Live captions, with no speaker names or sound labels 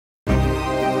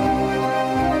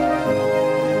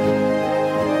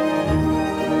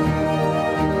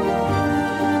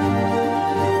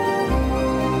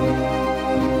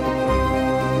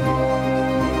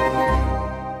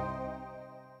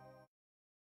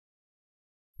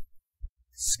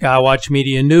Skywatch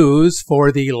Media News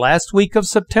for the last week of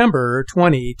September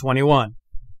 2021.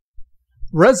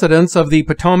 Residents of the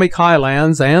Potomac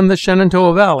Highlands and the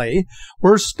Shenandoah Valley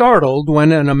were startled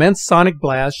when an immense sonic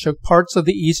blast shook parts of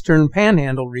the eastern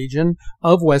panhandle region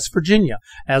of West Virginia,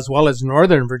 as well as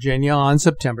northern Virginia on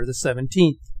September the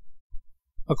 17th.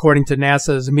 According to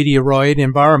NASA's Meteoroid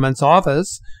Environments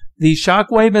Office, the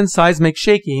shockwave and seismic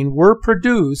shaking were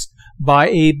produced by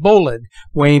a bolide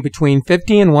weighing between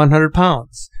 50 and 100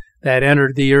 pounds that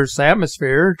entered the Earth's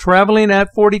atmosphere, traveling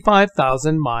at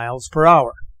 45,000 miles per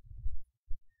hour.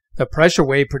 The pressure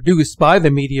wave produced by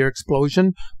the meteor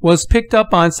explosion was picked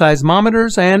up on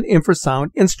seismometers and infrasound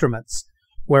instruments,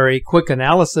 where a quick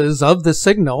analysis of the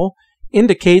signal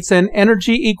indicates an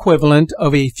energy equivalent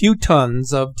of a few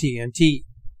tons of TNT.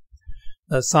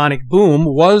 The sonic boom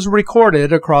was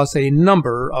recorded across a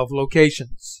number of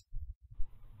locations.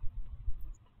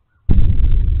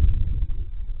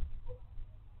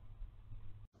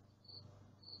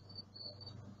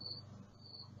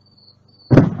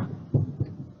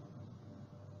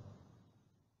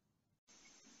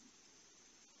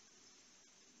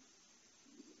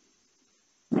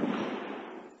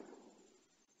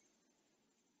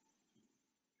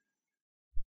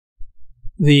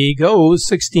 The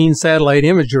GOES-16 satellite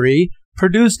imagery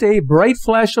produced a bright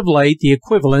flash of light the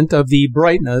equivalent of the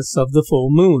brightness of the full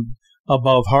moon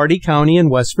above Hardy County in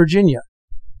West Virginia.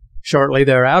 Shortly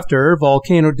thereafter,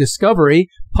 Volcano Discovery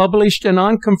published an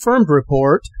unconfirmed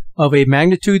report of a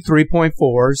magnitude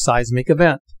 3.4 seismic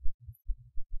event.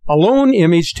 A lone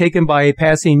image taken by a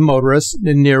passing motorist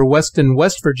near Weston,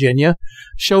 West Virginia,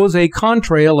 shows a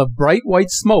contrail of bright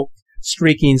white smoke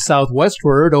streaking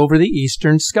southwestward over the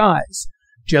eastern skies,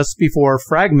 just before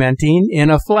fragmenting in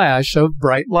a flash of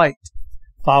bright light,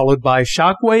 followed by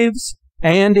shock waves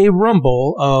and a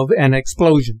rumble of an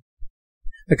explosion.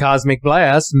 The cosmic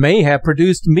blast may have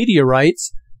produced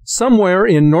meteorites somewhere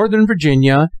in northern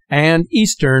Virginia and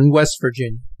eastern West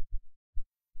Virginia.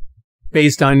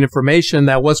 Based on information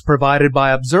that was provided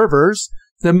by observers,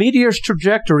 the meteor's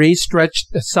trajectory stretched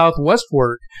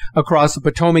southwestward across the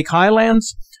Potomac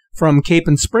Highlands from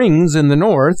Capon Springs in the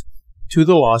north to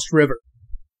the Lost River.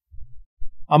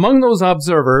 Among those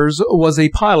observers was a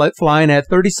pilot flying at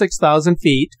 36,000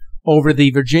 feet over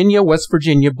the Virginia-West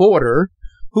Virginia border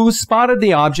who spotted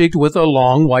the object with a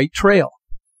long white trail.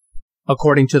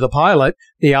 According to the pilot,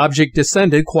 the object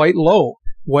descended quite low,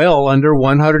 well under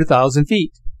 100,000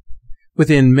 feet.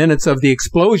 Within minutes of the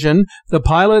explosion, the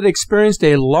pilot experienced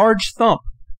a large thump,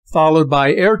 followed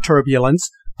by air turbulence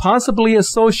possibly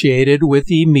associated with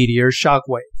the meteor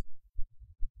shockwave.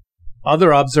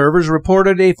 Other observers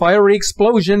reported a fiery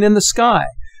explosion in the sky,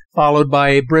 followed by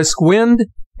a brisk wind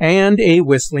and a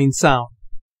whistling sound.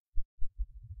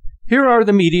 Here are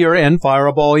the meteor and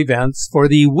fireball events for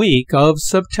the week of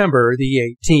September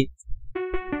the 18th.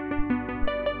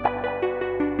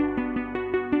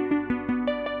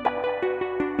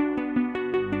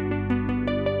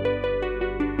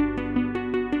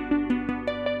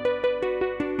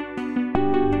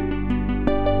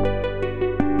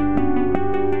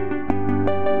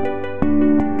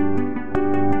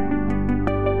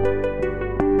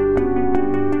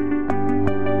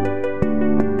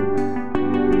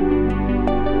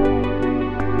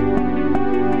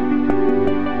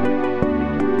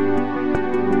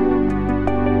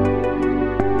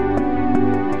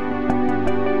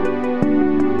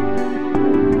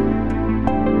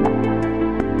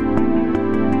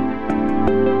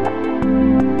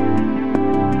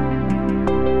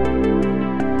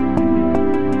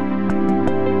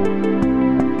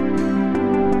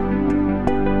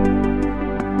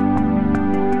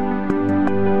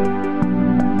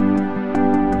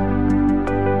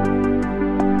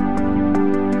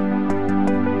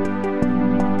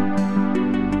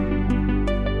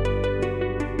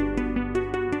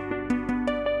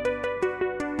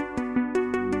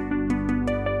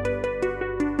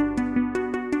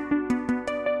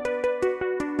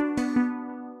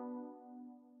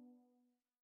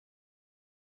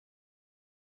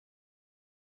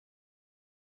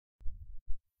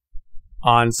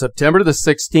 On September the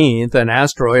 16th, an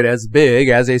asteroid as big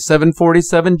as a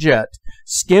 747 jet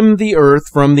skimmed the Earth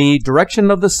from the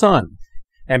direction of the Sun,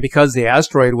 and because the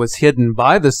asteroid was hidden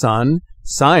by the Sun,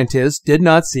 scientists did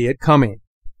not see it coming.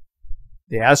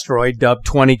 The asteroid, dubbed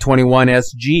 2021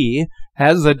 SG,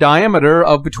 has a diameter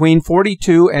of between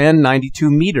 42 and 92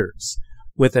 meters,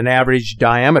 with an average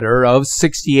diameter of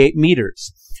 68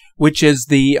 meters, which is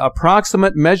the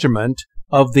approximate measurement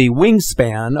of the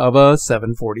wingspan of a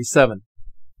 747.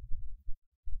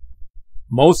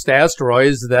 Most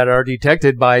asteroids that are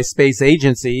detected by space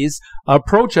agencies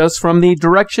approach us from the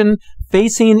direction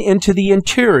facing into the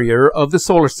interior of the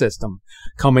solar system,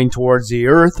 coming towards the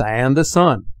Earth and the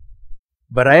Sun.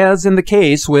 But as in the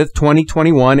case with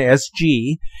 2021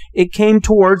 SG, it came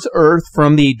towards Earth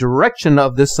from the direction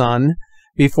of the Sun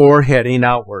before heading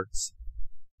outwards.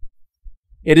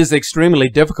 It is extremely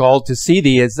difficult to see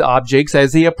these objects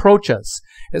as they approach us,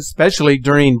 especially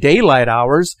during daylight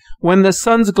hours when the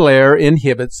sun's glare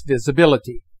inhibits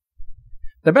visibility.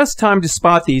 The best time to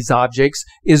spot these objects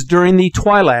is during the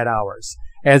twilight hours,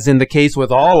 as in the case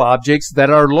with all objects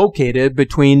that are located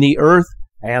between the Earth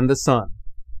and the Sun.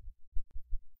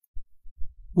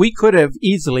 We could have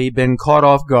easily been caught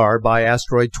off guard by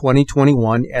asteroid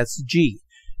 2021 SG,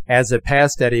 as it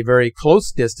passed at a very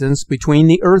close distance between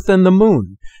the Earth and the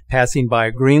Moon, passing by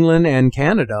Greenland and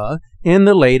Canada in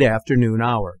the late afternoon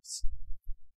hours.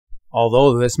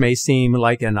 Although this may seem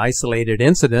like an isolated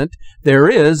incident, there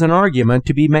is an argument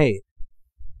to be made.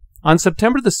 On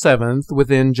September the 7th,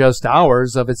 within just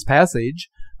hours of its passage,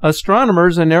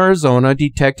 astronomers in Arizona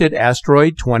detected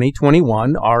asteroid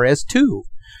 2021 RS2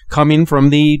 coming from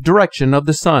the direction of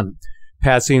the Sun,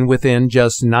 passing within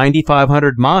just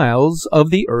 9,500 miles of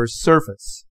the Earth's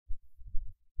surface.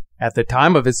 At the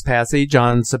time of its passage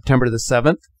on September the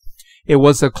 7th, it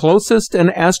was the closest an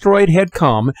asteroid had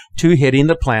come to hitting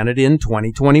the planet in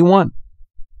 2021.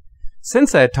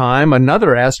 Since that time,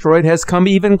 another asteroid has come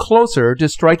even closer to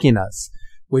striking us,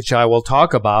 which I will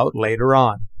talk about later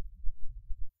on.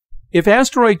 If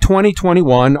asteroid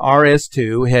 2021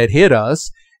 RS2 had hit us,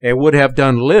 it would have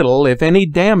done little, if any,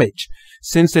 damage,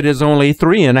 since it is only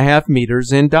 3.5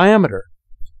 meters in diameter.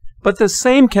 But the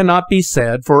same cannot be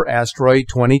said for asteroid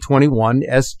 2021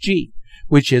 SG,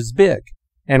 which is big,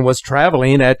 and was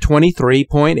traveling at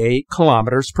 23.8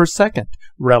 kilometers per second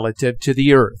relative to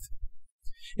the Earth.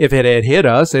 If it had hit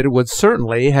us, it would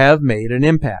certainly have made an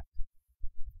impact.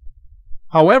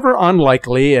 However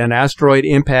unlikely an asteroid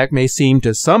impact may seem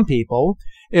to some people,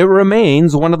 it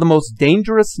remains one of the most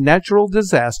dangerous natural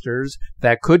disasters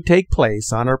that could take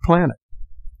place on our planet.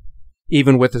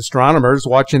 Even with astronomers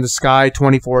watching the sky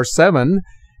 24/7,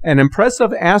 an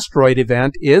impressive asteroid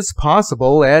event is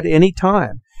possible at any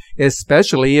time,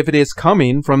 especially if it is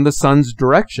coming from the Sun's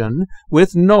direction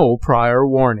with no prior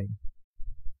warning.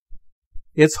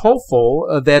 It's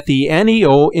hopeful that the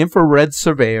NEO infrared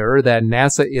surveyor that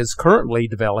NASA is currently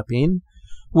developing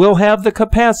will have the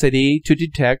capacity to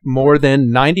detect more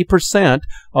than 90%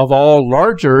 of all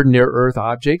larger near-Earth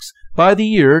objects by the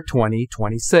year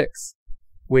 2026,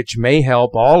 which may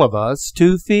help all of us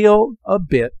to feel a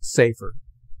bit safer.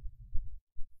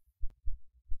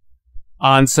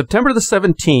 On September the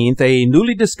 17th, a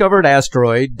newly discovered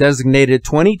asteroid designated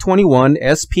 2021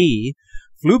 SP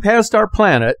flew past our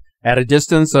planet at a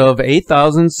distance of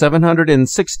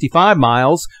 8,765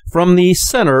 miles from the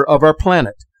center of our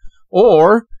planet,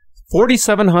 or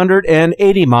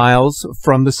 4,780 miles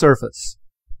from the surface.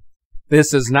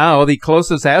 This is now the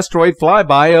closest asteroid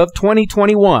flyby of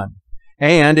 2021,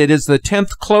 and it is the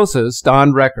 10th closest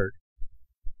on record.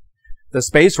 The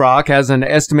space rock has an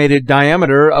estimated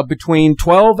diameter of between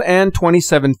 12 and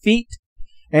 27 feet,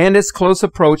 and its close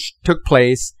approach took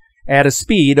place at a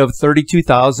speed of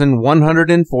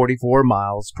 32,144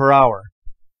 miles per hour.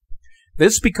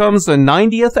 This becomes the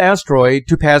 90th asteroid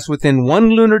to pass within one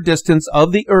lunar distance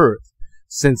of the Earth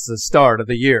since the start of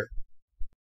the year.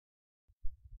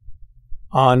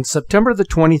 On September the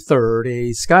 23rd,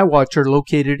 a skywatcher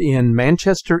located in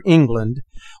Manchester, England,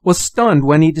 was stunned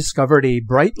when he discovered a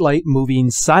bright light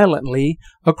moving silently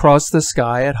across the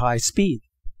sky at high speed.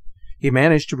 He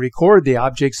managed to record the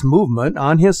object's movement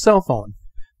on his cell phone.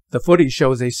 The footage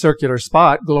shows a circular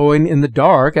spot glowing in the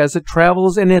dark as it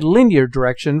travels in a linear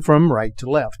direction from right to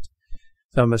left.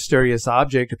 The mysterious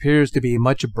object appears to be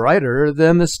much brighter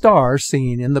than the star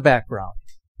seen in the background.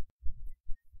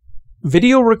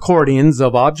 Video recordings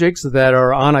of objects that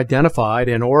are unidentified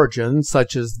in origin,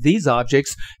 such as these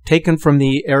objects taken from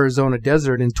the Arizona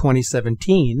desert in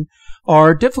 2017,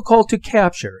 are difficult to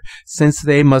capture since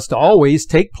they must always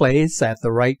take place at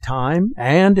the right time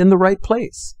and in the right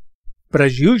place. But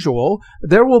as usual,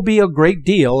 there will be a great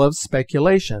deal of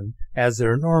speculation, as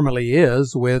there normally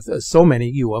is with so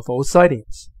many UFO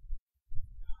sightings.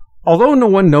 Although no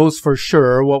one knows for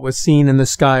sure what was seen in the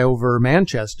sky over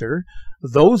Manchester,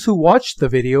 those who watched the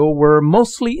video were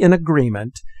mostly in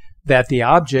agreement that the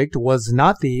object was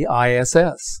not the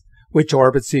ISS, which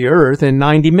orbits the Earth in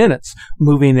 90 minutes,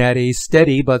 moving at a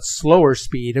steady but slower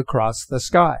speed across the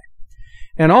sky,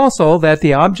 and also that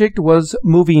the object was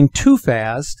moving too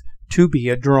fast to be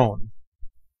a drone.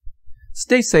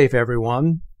 Stay safe,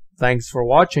 everyone. Thanks for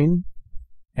watching,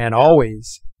 and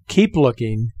always keep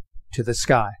looking to the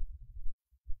sky.